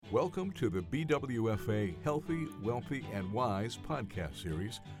Welcome to the BWFA Healthy, Wealthy, and Wise podcast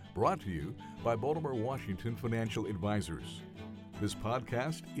series brought to you by Baltimore, Washington Financial Advisors. This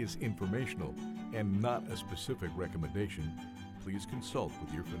podcast is informational and not a specific recommendation. Please consult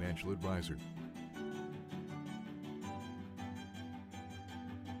with your financial advisor.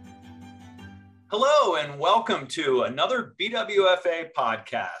 Hello and welcome to another BWFA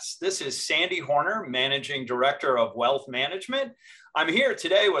podcast. This is Sandy Hornor, Managing Director of Wealth Management. I'm here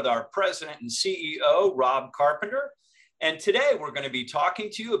today with our President and CEO, Rob Carpenter. And today we're going to be talking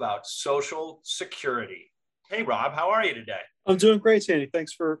to you about Social Security. Hey, Rob, how are you today? I'm doing great, Sandy.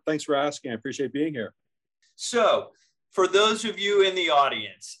 Thanks for asking. I appreciate being here. So for those of you in the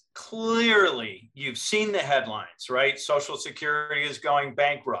audience, clearly you've seen the headlines, right? Social Security is going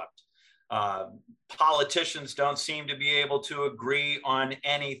bankrupt. Politicians don't seem to be able to agree on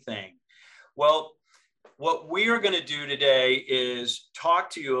anything. Well, what we are going to do today is talk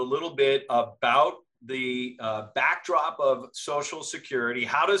to you a little bit about the backdrop of Social Security.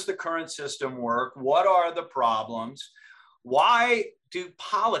 How does the current system work? What are the problems? Why do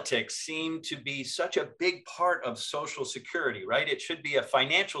politics seem to be such a big part of Social Security, right? It should be a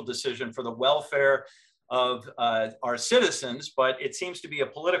financial decision for the welfare of our citizens, but it seems to be a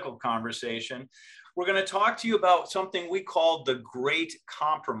political conversation. We're going to talk to you about something we call the Great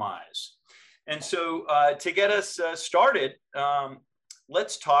Compromise. And so to get us started,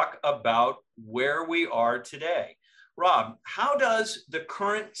 let's talk about where we are today. Rob, how does the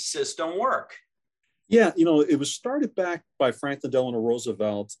current system work? Yeah, it was started back by Franklin Delano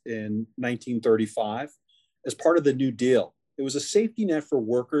Roosevelt in 1935 as part of the New Deal. It was a safety net for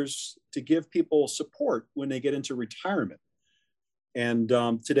workers to give people support when they get into retirement. And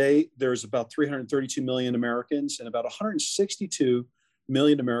today, there's about 332 million Americans, and about 162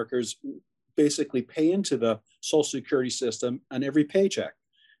 million Americans basically pay into the Social Security system on every paycheck.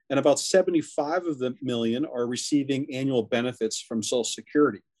 And about 75 of the million are receiving annual benefits from Social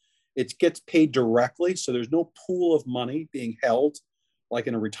Security. It gets paid directly, so there's no pool of money being held like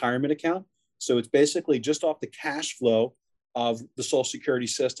in a retirement account. So it's basically just off the cash flow of the Social Security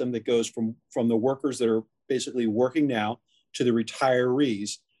system that goes from the workers that are basically working now to the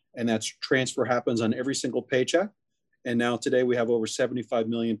retirees. And that transfer happens on every single paycheck. And now today we have over 75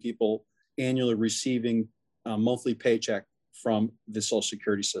 million people annually receiving a monthly paycheck from the Social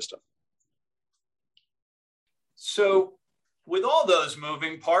Security system. So with all those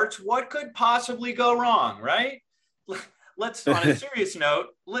moving parts, what could possibly go wrong, right? Let's, on a serious note,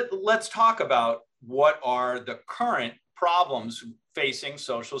 let's talk about what are the current problems facing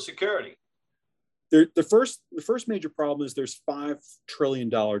Social Security. The first major problem is there's $5 trillion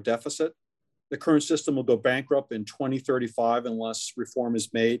deficit. The current system will go bankrupt in 2035 unless reform is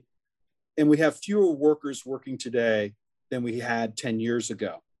made. And we have fewer workers working today than we had 10 years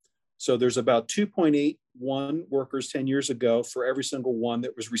ago. So there's about 2.81 workers 10 years ago for every single one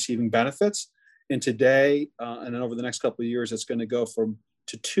that was receiving benefits. And today, and then over the next couple of years, it's going to go from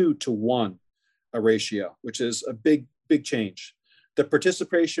to 2 to 1 a ratio, which is a big change. The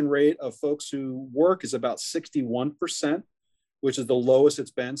participation rate of folks who work is about 61%, which is the lowest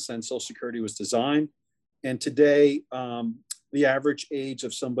it's been since Social Security was designed. And today, the average age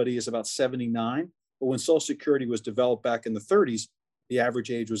of somebody is about 79. But when Social Security was developed back in the 30s, the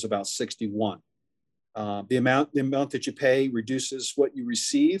average age was about 61. The amount that you pay reduces what you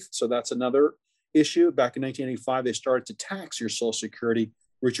receive. So that's another issue. Back in 1985, they started to tax your Social Security,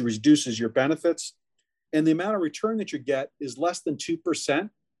 which reduces your benefits. And the amount of return that you get is less than 2%,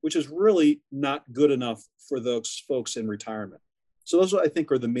 which is really not good enough for those folks in retirement. So those, I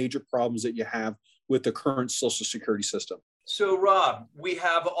think, are the major problems that you have with the current Social Security system. So, Rob, we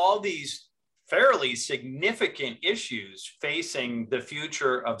have all these fairly significant issues facing the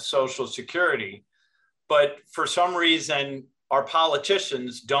future of Social Security, but for some reason, our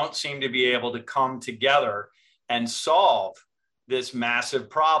politicians don't seem to be able to come together and solve this massive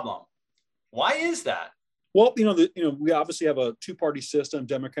problem. Why is that? Well, we obviously have a two-party system,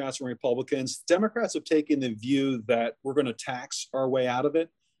 Democrats and Republicans. Democrats have taken the view that we're going to tax our way out of it.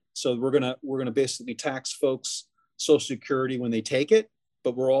 So we're going to basically tax folks' Social Security when they take it,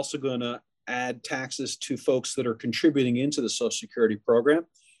 but we're also going to add taxes to folks that are contributing into the Social Security program.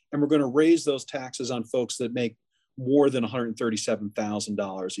 And we're going to raise those taxes on folks that make more than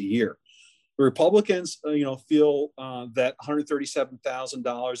 $137,000 a year. The Republicans, feel that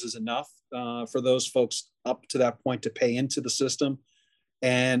 $137,000 is enough for those folks up to that point to pay into the system.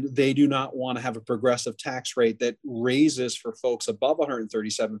 And they do not want to have a progressive tax rate that raises for folks above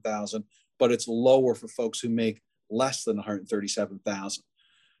 $137,000, but it's lower for folks who make less than $137,000.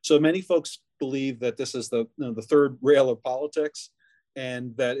 So many folks believe that this is the third rail of politics,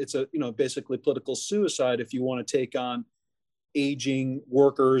 and that it's a, basically political suicide if you want to take on aging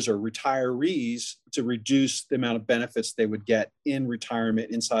workers or retirees to reduce the amount of benefits they would get in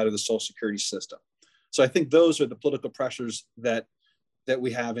retirement inside of the Social Security system. So I think those are the political pressures that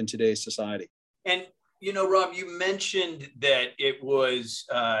we have in today's society. And, Rob, you mentioned that it was,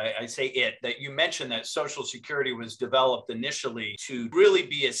 that you mentioned that Social Security was developed initially to really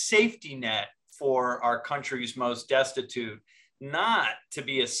be a safety net for our country's most destitute, not to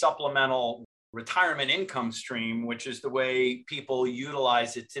be a supplemental retirement income stream, which is the way people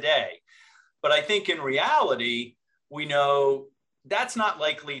utilize it today. But I think in reality, we know that's not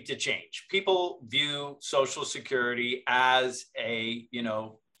likely to change. People view Social Security as a,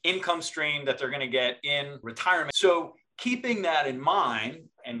 income stream that they're going to get in retirement. So keeping that in mind,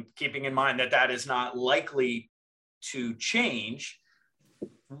 and keeping in mind that that is not likely to change,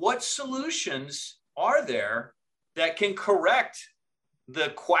 what solutions are there that can correct the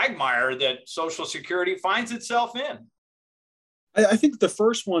quagmire that Social Security finds itself in? I think the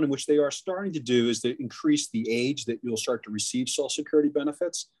first one, in which they are starting to do, is to increase the age that you'll start to receive Social Security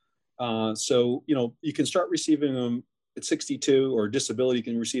benefits. So, you can start receiving them at 62, or disability, you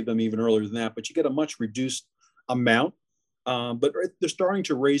can receive them even earlier than that, but you get a much reduced amount. But they're starting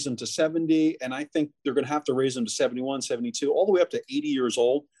to raise them to 70, and I think they're going to have to raise them to 71, 72, all the way up to 80 years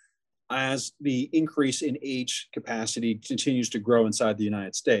old, as the increase in age capacity continues to grow inside the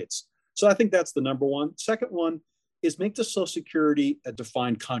United States. So I think that's the number one. Second one is make the Social Security a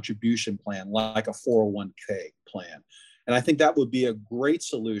defined contribution plan, like a 401k plan. And I think that would be a great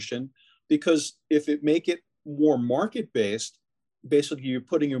solution, because if it make it more market-based, basically you're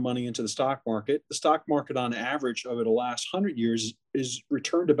putting your money into the stock market. The stock market on average over the last 100 years is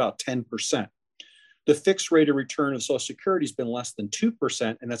returned about 10%. The fixed rate of return of Social Security has been less than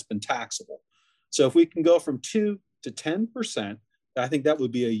 2%, and that's been taxable. So if we can go from 2 to 10%, I think that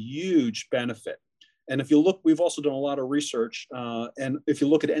would be a huge benefit. And if you look, we've also done a lot of research, and if you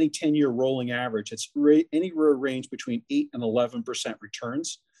look at any 10-year rolling average, it's anywhere range between 8 and 11%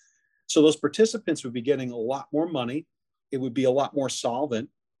 returns. So those participants would be getting a lot more money. It would be a lot more solvent.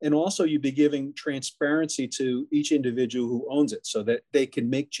 And also you'd be giving transparency to each individual who owns it, so that they can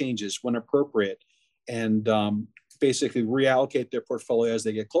make changes when appropriate, and basically reallocate their portfolio as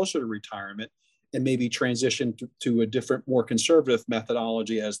they get closer to retirement, and maybe transition to a different, more conservative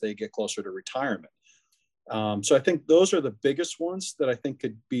methodology as they get closer to retirement. So I think those are the biggest ones that I think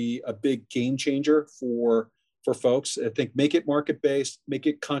could be a big game changer for folks. I think make it market-based, make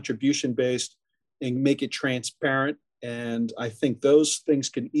it contribution-based, and make it transparent. And I think those things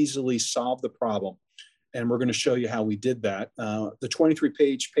can easily solve the problem. And we're going to show you how we did that. The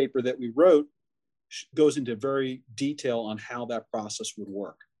 23-page paper that we wrote goes into very detail on how that process would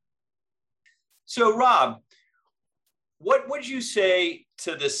work. So, Rob, what would you say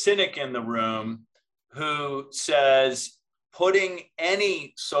to the cynic in the room who says putting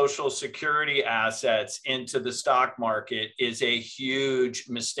any Social Security assets into the stock market is a huge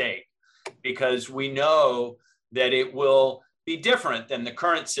mistake, because we know that it will be different than the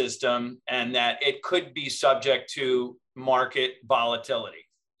current system and that it could be subject to market volatility?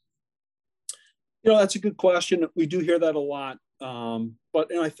 That's a good question. We do hear that a lot.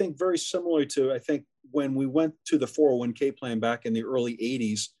 But I think very similar to, I think when we went to the 401k plan back in the early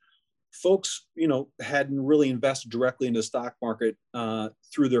 80s, folks, hadn't really invested directly into the stock market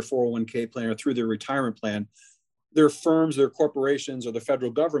through their 401k plan or through their retirement plan. Their firms, their corporations, or the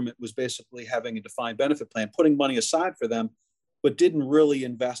federal government was basically having a defined benefit plan, putting money aside for them, but didn't really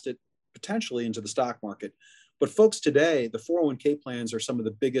invest it potentially into the stock market. But folks today, the 401k plans are some of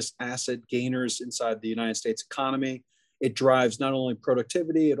the biggest asset gainers inside the United States economy. It drives not only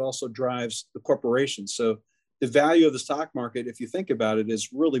productivity, it also drives the corporations. So the value of the stock market, if you think about it, is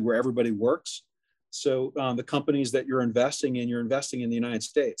really where everybody works. So the companies that you're investing in the United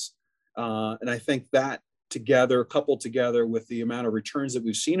States. And I think that coupled together with the amount of returns that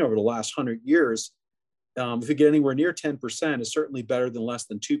we've seen over the last 100 years, if you get anywhere near 10%, it's certainly better than less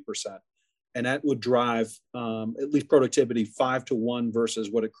than 2%. And that would drive at least productivity 5 to 1 versus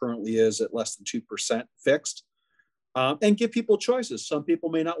what it currently is at less than 2% fixed. And give people choices. Some people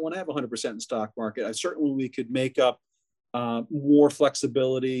may not want to have 100% in the stock market. Certainly we could make up more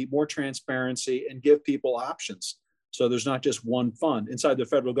flexibility, more transparency, and give people options. So there's not just one fund. Inside the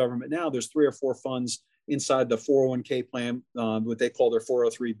federal government now, there's 3 or 4 funds inside the 401k plan, what they call their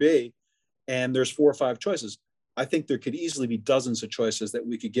 403B, and there's 4 or 5 choices. I think there could easily be dozens of choices that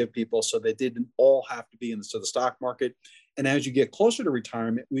we could give people, so they didn't all have to be into the stock market. And as you get closer to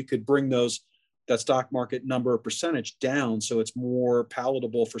retirement, we could bring that stock market number or percentage down, so it's more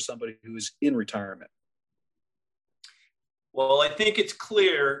palatable for somebody who is in retirement. Well, I think it's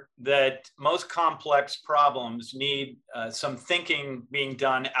clear that most complex problems need some thinking being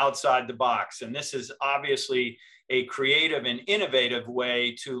done outside the box. And this is obviously a creative and innovative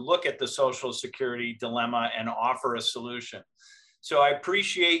way to look at the Social Security dilemma and offer a solution. So I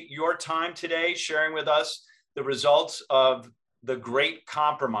appreciate your time today sharing with us the results of the Great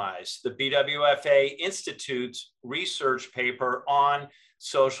Compromise, the BWFA Institute's research paper on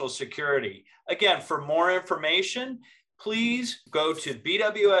Social Security. Again, for more information, please go to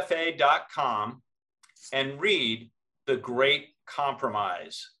bwfa.com and read The Great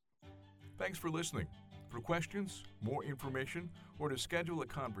Compromise. Thanks for listening. For questions, more information, or to schedule a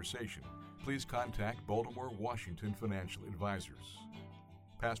conversation, please contact Baltimore, Washington Financial Advisors.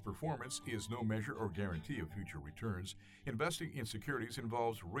 Past performance is no measure or guarantee of future returns. Investing in securities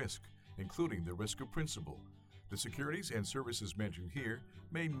involves risk, including the risk of principal. The securities and services mentioned here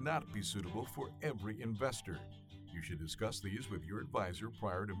may not be suitable for every investor. You should discuss these with your advisor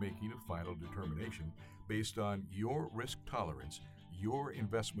prior to making a final determination based on your risk tolerance, your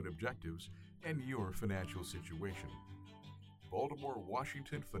investment objectives, and your financial situation. Baltimore,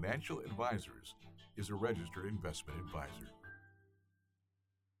 Washington Financial Advisors is a registered investment advisor.